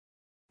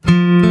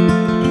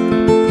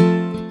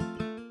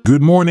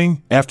Good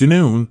morning,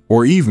 afternoon,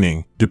 or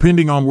evening,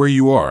 depending on where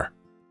you are.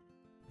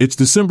 It's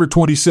December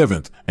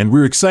 27th, and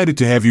we're excited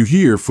to have you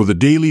here for the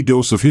Daily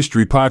Dose of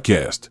History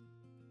podcast.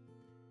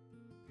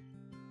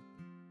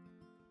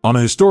 On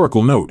a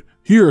historical note,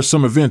 here are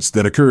some events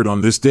that occurred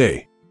on this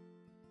day.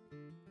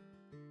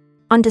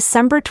 On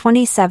December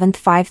 27,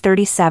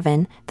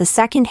 537, the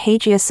second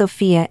Hagia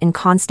Sophia in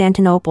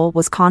Constantinople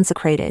was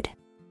consecrated.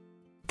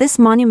 This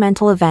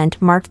monumental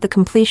event marked the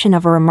completion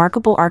of a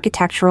remarkable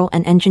architectural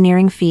and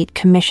engineering feat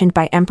commissioned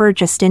by Emperor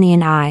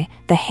Justinian I.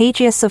 The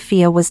Hagia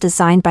Sophia was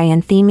designed by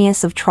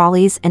Anthemius of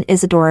Tralles and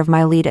Isidore of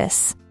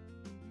Miletus.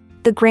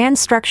 The grand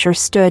structure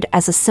stood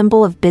as a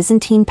symbol of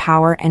Byzantine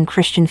power and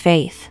Christian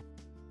faith.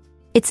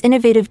 Its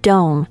innovative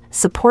dome,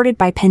 supported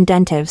by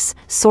pendentives,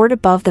 soared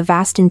above the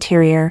vast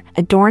interior,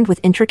 adorned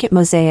with intricate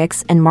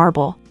mosaics and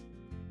marble.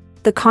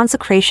 The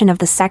consecration of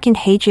the Second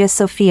Hagia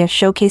Sophia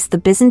showcased the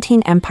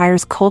Byzantine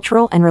Empire's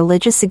cultural and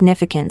religious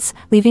significance,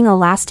 leaving a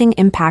lasting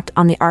impact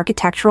on the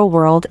architectural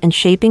world and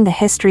shaping the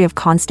history of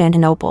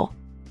Constantinople.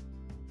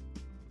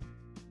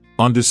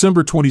 On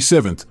December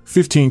 27,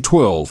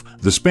 1512,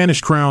 the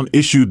Spanish crown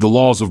issued the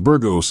Laws of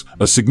Burgos,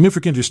 a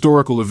significant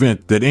historical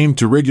event that aimed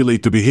to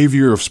regulate the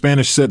behavior of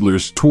Spanish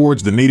settlers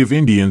towards the native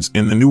Indians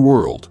in the New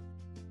World.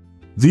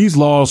 These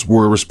laws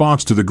were a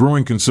response to the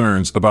growing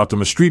concerns about the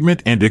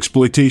mistreatment and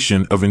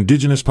exploitation of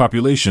indigenous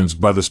populations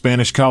by the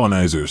Spanish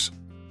colonizers.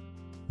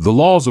 The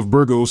Laws of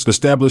Burgos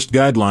established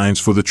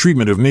guidelines for the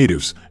treatment of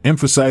natives,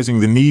 emphasizing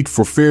the need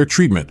for fair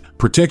treatment,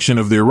 protection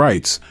of their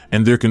rights,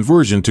 and their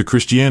conversion to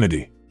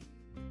Christianity.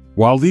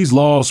 While these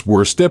laws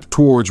were a step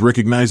towards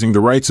recognizing the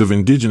rights of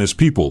indigenous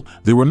people,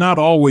 they were not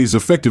always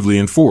effectively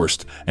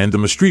enforced, and the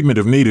mistreatment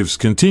of natives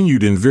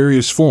continued in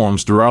various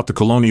forms throughout the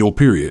colonial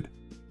period.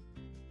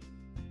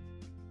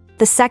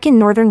 The Second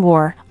Northern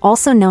War,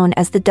 also known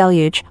as the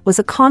Deluge, was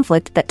a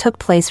conflict that took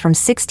place from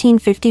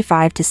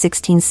 1655 to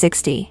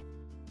 1660.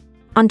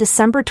 On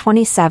December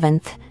 27,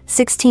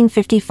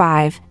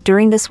 1655,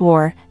 during this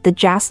war, the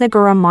Jasna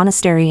Góra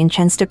Monastery in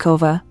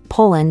Częstochowa,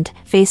 Poland,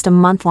 faced a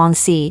month-long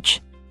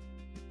siege.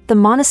 The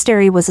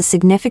monastery was a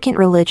significant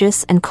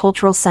religious and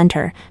cultural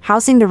center,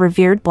 housing the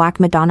revered Black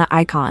Madonna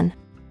icon.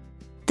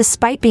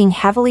 Despite being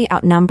heavily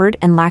outnumbered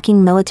and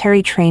lacking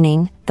military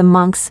training, the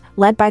monks,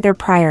 led by their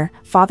prior,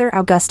 Father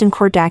Augustin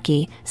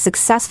Kordacki,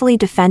 successfully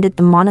defended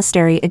the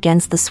monastery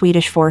against the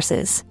Swedish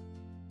forces.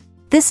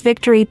 This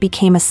victory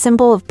became a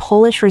symbol of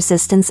Polish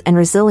resistance and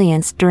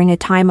resilience during a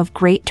time of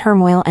great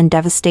turmoil and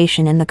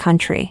devastation in the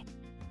country.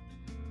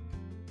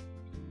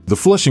 The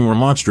Flushing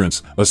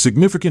Remonstrance, a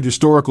significant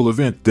historical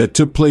event that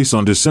took place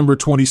on December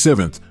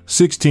 27,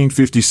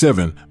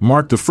 1657,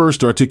 marked the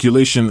first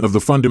articulation of the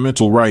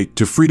fundamental right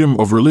to freedom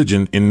of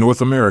religion in North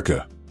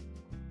America.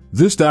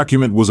 This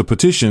document was a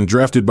petition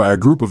drafted by a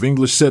group of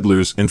English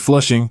settlers in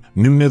Flushing,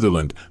 New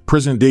Netherland,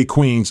 present-day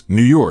Queens,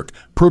 New York,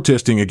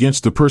 protesting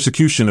against the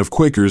persecution of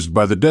Quakers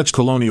by the Dutch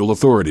colonial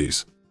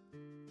authorities.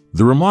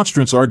 The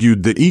remonstrance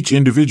argued that each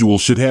individual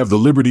should have the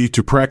liberty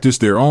to practice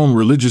their own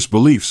religious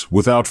beliefs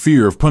without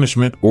fear of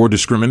punishment or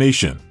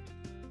discrimination.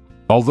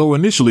 Although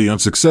initially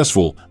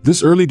unsuccessful,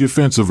 this early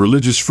defense of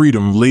religious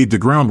freedom laid the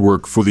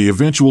groundwork for the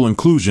eventual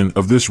inclusion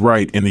of this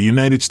right in the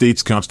United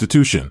States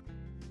Constitution.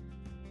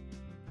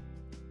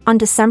 On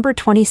December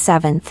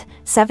 27,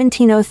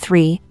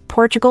 1703,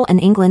 Portugal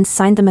and England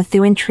signed the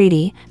Methuen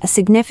Treaty, a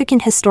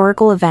significant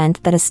historical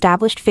event that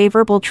established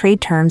favorable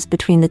trade terms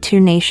between the two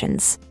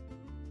nations.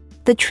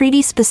 The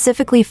treaty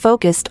specifically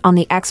focused on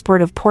the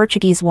export of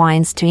Portuguese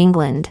wines to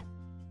England.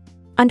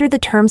 Under the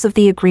terms of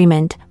the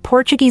agreement,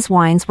 Portuguese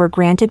wines were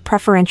granted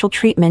preferential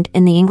treatment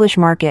in the English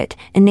market,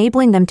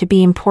 enabling them to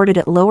be imported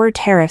at lower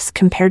tariffs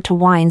compared to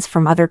wines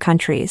from other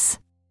countries.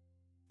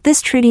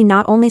 This treaty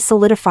not only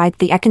solidified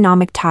the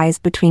economic ties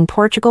between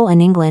Portugal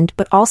and England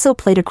but also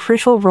played a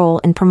crucial role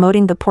in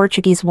promoting the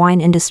Portuguese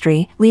wine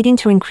industry, leading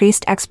to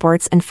increased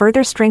exports and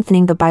further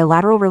strengthening the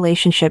bilateral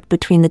relationship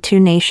between the two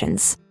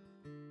nations.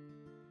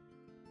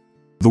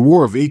 The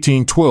War of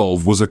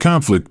 1812 was a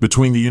conflict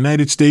between the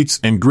United States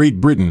and Great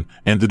Britain,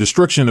 and the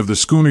destruction of the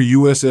schooner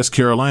USS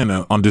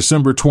Carolina on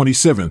December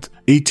 27,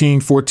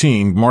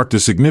 1814 marked a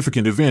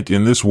significant event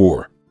in this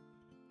war.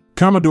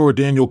 Commodore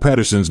Daniel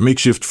Patterson's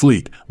makeshift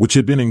fleet, which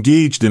had been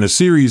engaged in a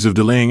series of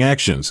delaying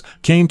actions,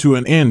 came to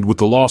an end with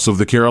the loss of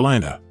the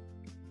Carolina.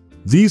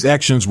 These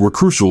actions were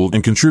crucial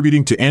in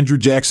contributing to Andrew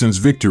Jackson's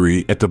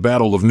victory at the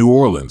Battle of New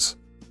Orleans.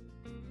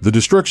 The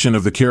destruction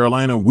of the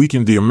Carolina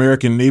weakened the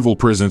American naval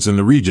presence in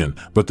the region,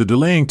 but the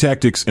delaying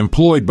tactics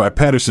employed by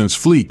Patterson's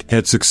fleet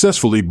had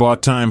successfully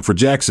bought time for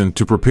Jackson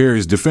to prepare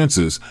his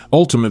defenses,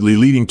 ultimately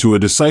leading to a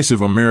decisive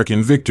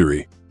American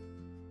victory.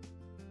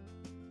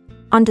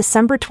 On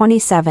December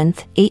 27,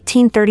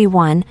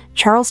 1831,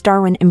 Charles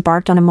Darwin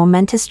embarked on a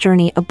momentous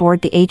journey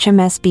aboard the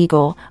HMS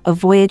Beagle, a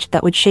voyage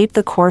that would shape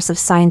the course of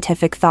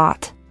scientific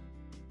thought.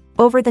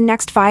 Over the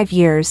next 5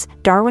 years,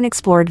 Darwin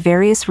explored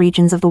various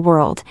regions of the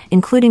world,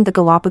 including the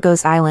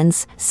Galapagos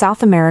Islands,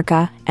 South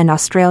America, and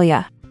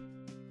Australia.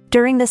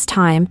 During this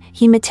time,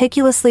 he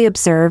meticulously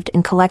observed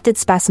and collected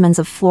specimens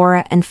of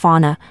flora and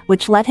fauna,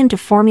 which led him to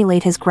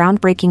formulate his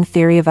groundbreaking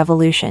theory of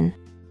evolution.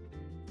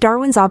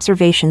 Darwin's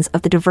observations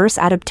of the diverse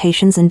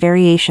adaptations and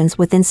variations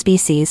within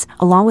species,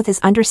 along with his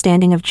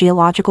understanding of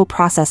geological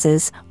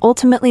processes,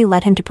 ultimately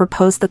led him to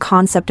propose the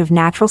concept of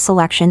natural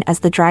selection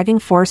as the driving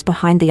force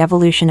behind the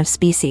evolution of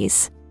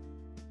species.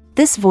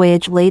 This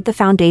voyage laid the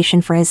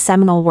foundation for his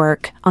seminal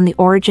work, On the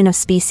Origin of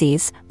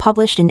Species,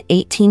 published in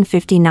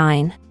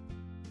 1859.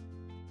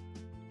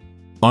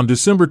 On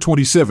December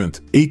 27,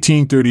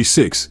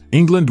 1836,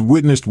 England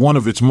witnessed one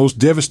of its most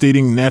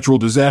devastating natural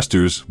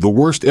disasters, the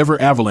worst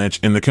ever avalanche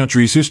in the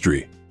country's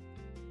history.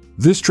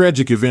 This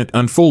tragic event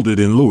unfolded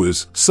in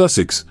Lewes,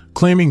 Sussex,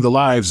 claiming the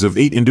lives of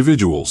 8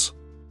 individuals.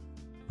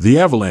 The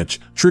avalanche,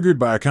 triggered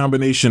by a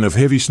combination of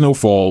heavy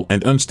snowfall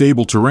and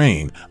unstable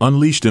terrain,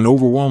 unleashed an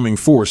overwhelming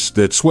force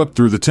that swept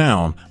through the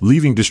town,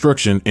 leaving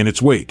destruction in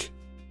its wake.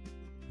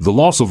 The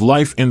loss of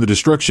life and the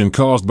destruction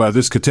caused by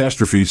this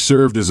catastrophe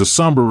served as a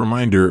somber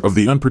reminder of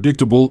the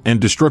unpredictable and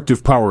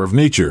destructive power of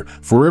nature,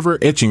 forever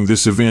etching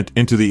this event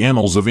into the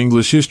annals of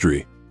English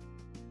history.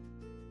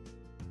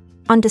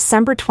 On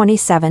December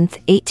 27,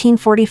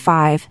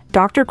 1845,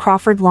 Dr.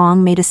 Crawford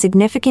Long made a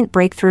significant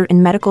breakthrough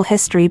in medical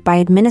history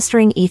by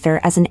administering ether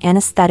as an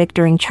anesthetic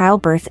during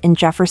childbirth in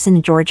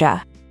Jefferson,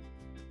 Georgia.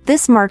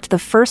 This marked the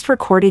first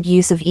recorded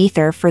use of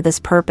ether for this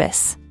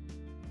purpose.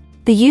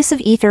 The use of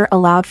ether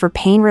allowed for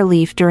pain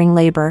relief during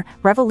labor,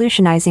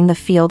 revolutionizing the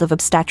field of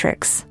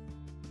obstetrics.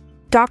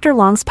 Dr.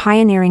 Long's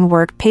pioneering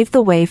work paved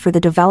the way for the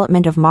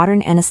development of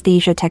modern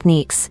anesthesia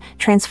techniques,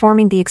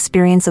 transforming the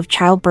experience of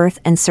childbirth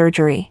and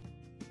surgery.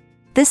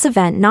 This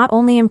event not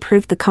only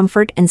improved the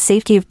comfort and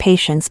safety of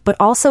patients but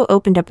also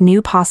opened up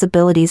new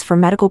possibilities for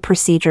medical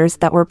procedures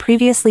that were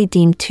previously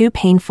deemed too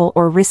painful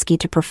or risky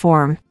to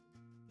perform.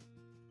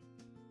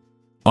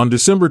 On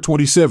December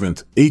 27,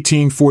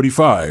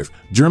 1845,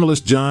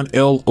 journalist John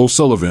L.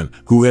 O'Sullivan,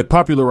 who had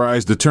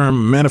popularized the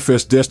term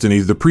manifest destiny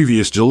the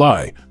previous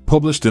July,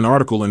 published an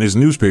article in his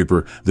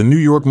newspaper, the New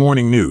York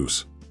Morning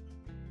News.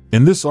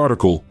 In this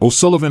article,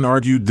 O'Sullivan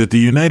argued that the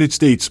United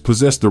States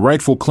possessed the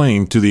rightful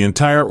claim to the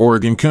entire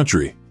Oregon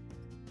country.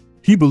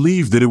 He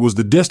believed that it was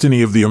the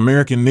destiny of the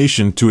American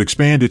nation to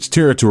expand its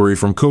territory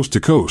from coast to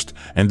coast,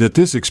 and that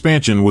this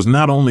expansion was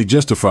not only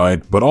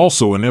justified but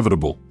also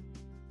inevitable.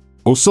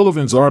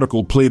 O'Sullivan's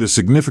article played a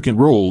significant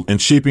role in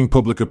shaping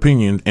public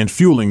opinion and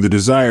fueling the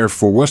desire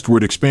for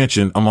westward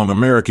expansion among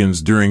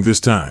Americans during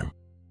this time.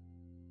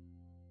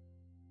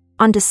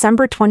 On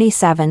December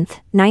 27,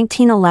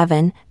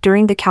 1911,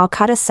 during the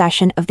Calcutta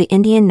session of the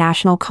Indian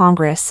National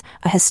Congress,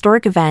 a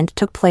historic event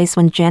took place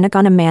when Jana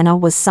Gana Mana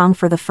was sung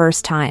for the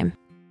first time.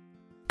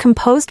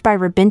 Composed by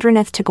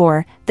Rabindranath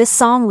Tagore, this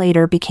song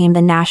later became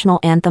the national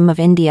anthem of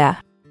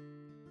India.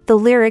 The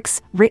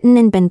lyrics, written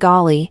in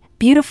Bengali,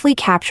 beautifully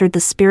captured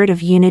the spirit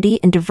of unity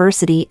and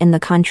diversity in the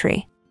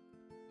country.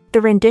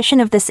 The rendition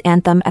of this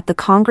anthem at the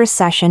Congress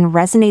session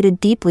resonated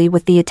deeply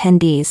with the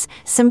attendees,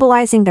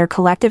 symbolizing their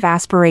collective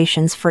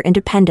aspirations for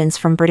independence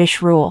from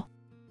British rule.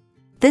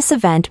 This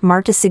event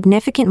marked a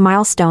significant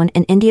milestone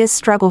in India's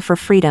struggle for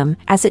freedom,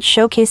 as it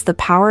showcased the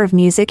power of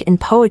music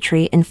and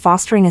poetry in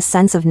fostering a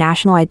sense of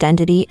national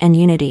identity and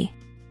unity.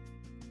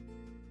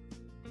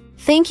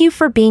 Thank you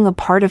for being a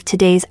part of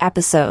today's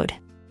episode.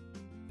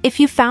 If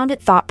you found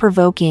it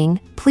thought-provoking,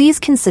 please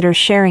consider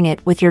sharing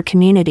it with your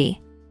community.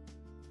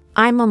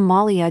 I'm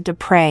Amalia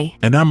Dupre.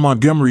 And I'm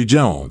Montgomery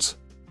Jones.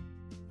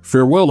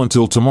 Farewell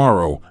until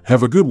tomorrow.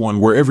 Have a good one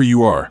wherever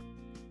you are.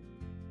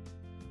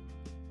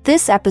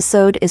 This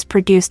episode is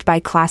produced by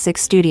Classic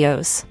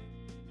Studios.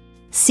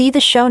 See the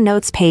show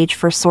notes page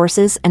for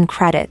sources and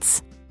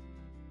credits.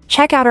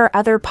 Check out our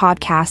other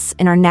podcasts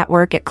in our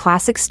network at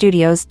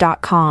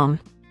classicstudios.com.